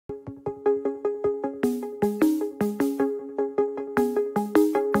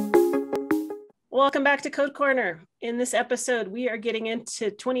Welcome back to Code Corner. In this episode, we are getting into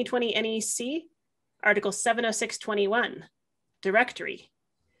 2020 NEC, Article 70621, Directory,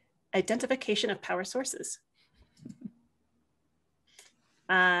 Identification of Power Sources.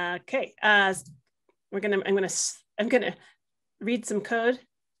 I'm gonna read some code.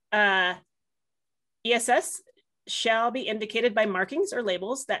 ESS shall be indicated by markings or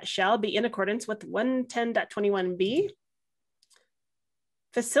labels that shall be in accordance with 110.21b.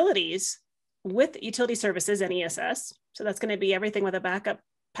 Facilities with utility services and ESS. So that's going to be everything with a backup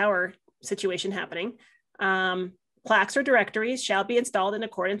power situation happening. Plaques or directories shall be installed in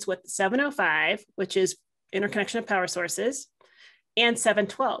accordance with 705, which is interconnection of power sources, and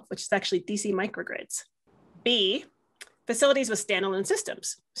 712, which is actually DC microgrids. B, facilities with standalone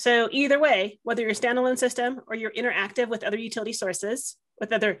systems. So either way, whether you're a standalone system or you're interactive with other utility sources,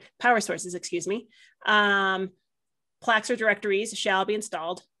 with other power sources, plaques or directories shall be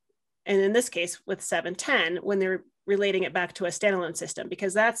installed. And in this case with 710, when they're relating it back to a standalone system,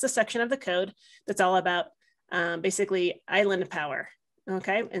 because that's the section of the code that's all about basically island power,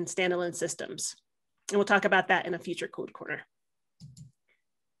 okay, and standalone systems. And we'll talk about that in a future Code Corner.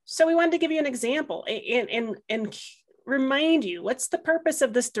 So we wanted to give you an example and remind you what's the purpose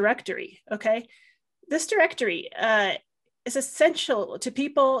of this directory, okay? This directory is essential to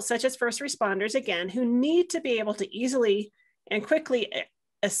people such as first responders, again, who need to be able to easily and quickly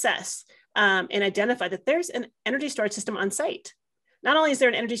assess and identify that there's an energy storage system on site. Not only is there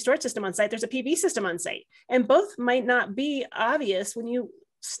an energy storage system on site, there's a PV system on site, and both might not be obvious when you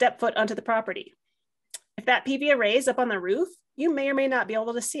step foot onto the property. If that PV array is up on the roof, you may or may not be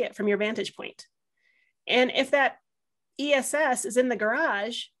able to see it from your vantage point. And if that ESS is in the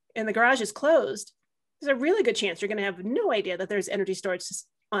garage and the garage is closed, there's a really good chance you're going to have no idea that there's energy storage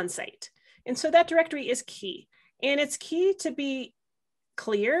on site. And so that directory is key. And it's key to be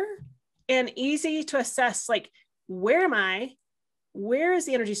clear and easy to assess, like, where am I? Where is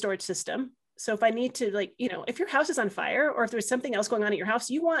the energy storage system? So if I need to, like, you know, if your house is on fire or if there's something else going on at your house,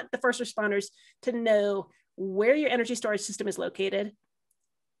 you want the first responders to know where your energy storage system is located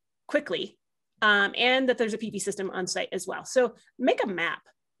quickly, and that there's a PV system on site as well. So make a map,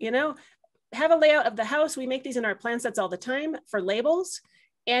 you know, have a layout of the house. We make these in our plan sets all the time for labels,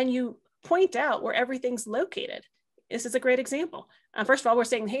 and you point out where everything's located. This is a great example. First of all, we're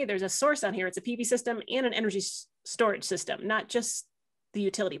saying, hey, there's a source on here. It's a PV system and an energy storage system, not just the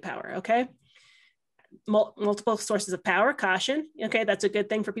utility power, okay? Multiple sources of power, caution, okay? That's a good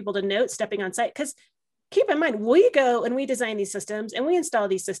thing for people to note stepping on site, because keep in mind, we go and we design these systems and we install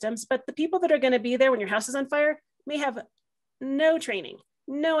these systems, but the people that are going to be there when your house is on fire may have no training,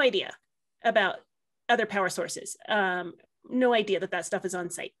 no idea about other power sources, no idea that that stuff is on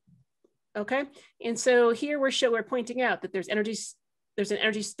site. Okay, and so here we're pointing out that there's an energy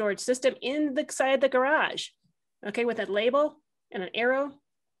storage system in the side of the garage, okay, with a label and an arrow.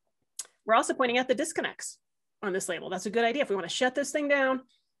 We're also pointing out the disconnects on this label. That's a good idea. If we want to shut this thing down,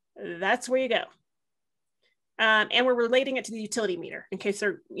 that's where you go. And we're relating it to the utility meter in case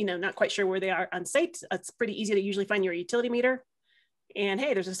they're, you know, not quite sure where they are on site. It's pretty easy to usually find your utility meter. And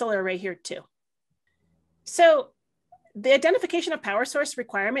hey, there's a solar array here too. So the identification of power source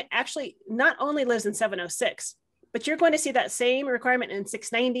requirement actually not only lives in 706, but you're going to see that same requirement in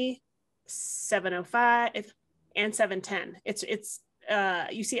 690, 705, and 710.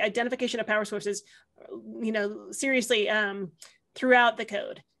 You see identification of power sources, you know, seriously throughout the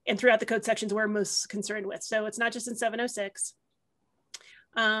code and throughout the code sections we're most concerned with. So it's not just in 706.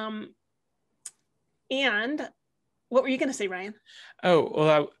 And what were you going to say, Ryan? Oh,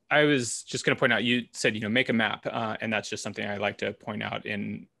 well, I was just going to point out, you said, you know, make a map. And that's just something I like to point out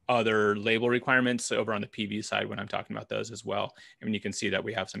in other label requirements over on the PV side when I'm talking about those as well. I mean, you can see that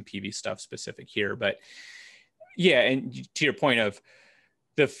we have some PV stuff specific here, but yeah. And to your point of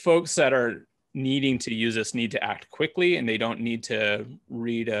the folks that are needing to use this need to act quickly, and they don't need to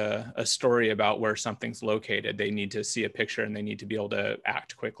read a story about where something's located. They need to see a picture and they need to be able to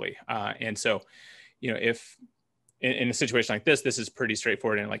act quickly. And so, you know, if in a situation like this is pretty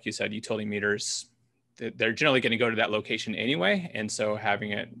straightforward. And like you said, utility meters, they're generally going to go to that location anyway. And so having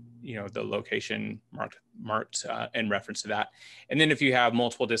it, you know, the location marked in reference to that. And then if you have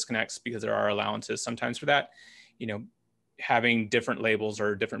multiple disconnects, because there are allowances sometimes for that, you know, having different labels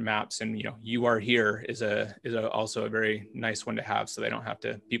or different maps, and, you know, you are here is also a very nice one to have. So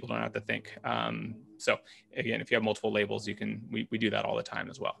people don't have to think. So again, if you have multiple labels, we do that all the time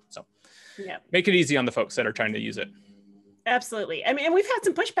as well. So yeah, make it easy on the folks that are trying to use it. Absolutely. I mean, and we've had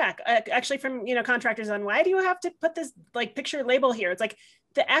some pushback actually from, you know, contractors on, why do you have to put this like picture label here? It's like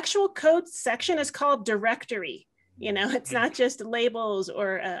the actual code section is called directory. You know, it's not just labels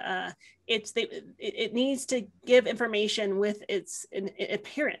or it needs to give information with its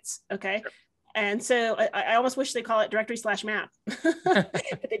appearance. Okay. And so I almost wish they call it directory/map,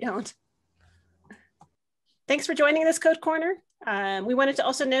 but they don't. Thanks for joining this Code Corner. We wanted to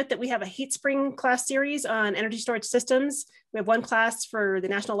also note that we have a heat spring class series on energy storage systems. We have one class for the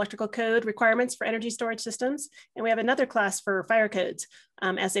National Electrical Code requirements for energy storage systems, and we have another class for fire codes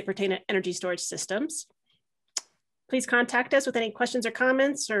as they pertain to energy storage systems. Please contact us with any questions or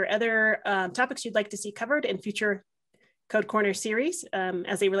comments or other topics you'd like to see covered in future Code Corner series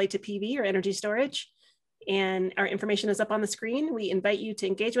as they relate to PV or energy storage. And our information is up on the screen. We invite you to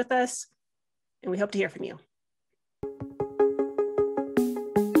engage with us, and we hope to hear from you.